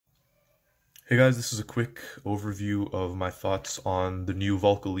Hey guys, this is a quick overview of my thoughts on the new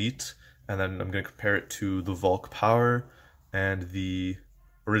Valk Elite, and then I'm going to compare it to the Valk Power and the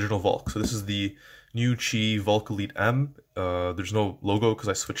original Valk. So this is the new Chi Valk Elite M. There's no logo because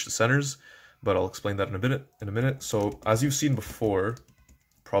I switched the centers, but I'll explain that in a minute. So as you've seen before,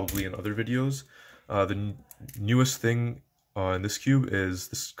 probably in other videos, the newest thing in this cube is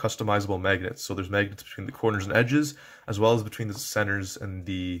this customizable magnets. So there's magnets between the corners and edges, as well as between the centers and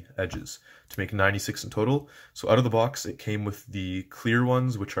the edges, to make 96 in total. So out of the box, it came with the clear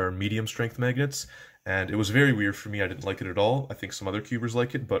ones, which are medium strength magnets, and it was very weird for me. I didn't like it at all. I think some other cubers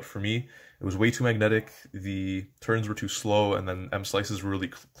like it, but for me, it was way too magnetic. The turns were too slow, and then M slices were really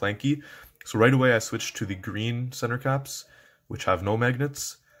clanky. So right away, I switched to the green center caps, which have no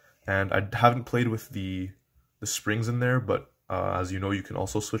magnets, and I haven't played with the springs in there, but as you know, you can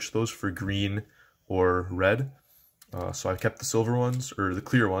also switch those for green or red. So I kept the silver ones, or the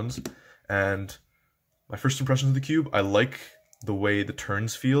clear ones, and my first impressions of the cube, I like the way the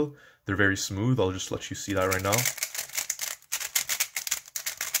turns feel. They're very smooth. I'll just let you see that right now.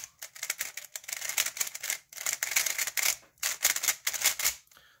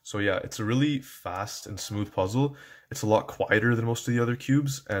 So yeah, it's a really fast and smooth puzzle. It's a lot quieter than most of the other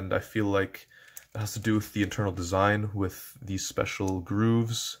cubes, and I feel like it has to do with the internal design with these special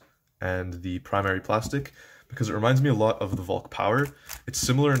grooves and the primary plastic, because it reminds me a lot of the Valk Power. It's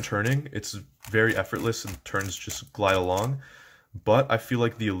similar in turning, it's very effortless and turns just glide along, but I feel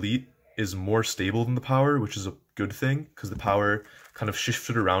like the Elite is more stable than the Power, which is a good thing, because the Power kind of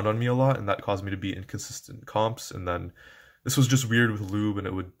shifted around on me a lot, and that caused me to be inconsistent comps, and then this was just weird with lube, and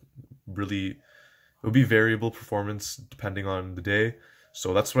it would be variable performance depending on the day.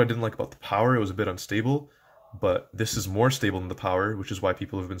 So that's what I didn't like about the Power. It was a bit unstable, but this is more stable than the Power, which is why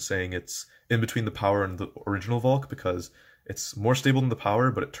people have been saying it's in between the Power and the original Valk, because it's more stable than the Power,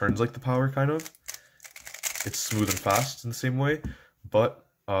 but it turns like the Power, kind of. It's smooth and fast in the same way, but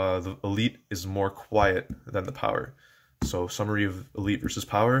the Elite is more quiet than the Power. So summary of Elite versus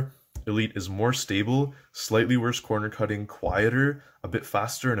Power. Elite is more stable, slightly worse corner cutting, quieter, a bit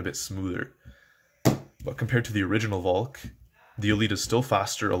faster, and a bit smoother. But compared to the original Valk, the Elite is still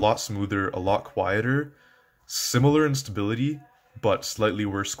faster, a lot smoother, a lot quieter, similar in stability, but slightly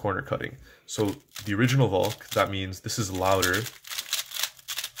worse corner cutting. So the original Valk, that means this is louder,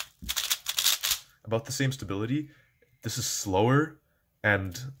 about the same stability. This is slower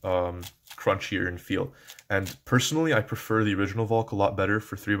and crunchier in feel. And personally, I prefer the original Valk a lot better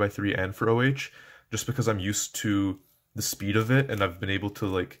for 3x3 and for OH, just because I'm used to the speed of it, and I've been able to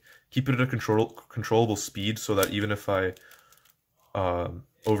like keep it at a controllable speed, so that even if I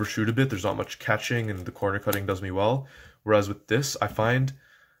overshoot a bit, there's not much catching, and the corner cutting does me well. Whereas with this, I find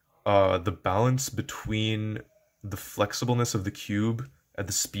the balance between the flexibleness of the cube and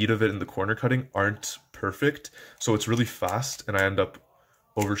the speed of it and the corner cutting aren't perfect. So it's really fast, and I end up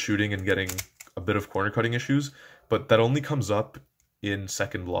overshooting and getting a bit of corner cutting issues, but that only comes up in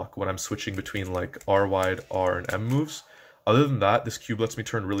second block when I'm switching between like R wide, R, and M moves. Other than that, this cube lets me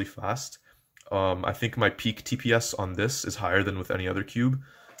turn really fast. I think my peak TPS on this is higher than with any other cube.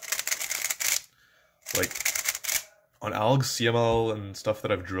 Like on ALGs, CML, and stuff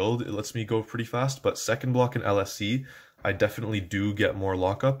that I've drilled, it lets me go pretty fast, but second block and LSC, I definitely do get more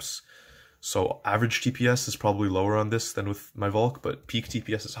lockups. So average TPS is probably lower on this than with my Valk, but peak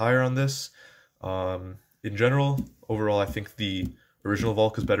TPS is higher on this. In general, overall, I think the original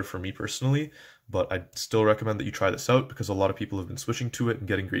Valk is better for me personally, but I'd still recommend that you try this out because a lot of people have been switching to it and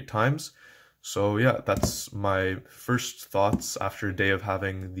getting great times. So yeah, that's my first thoughts after a day of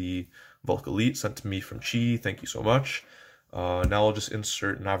having the Valk Elite sent to me from Chi. Thank you so much. Now I'll just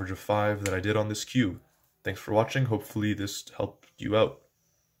insert an average of 5 that I did on this cube. Thanks for watching. Hopefully this helped you out.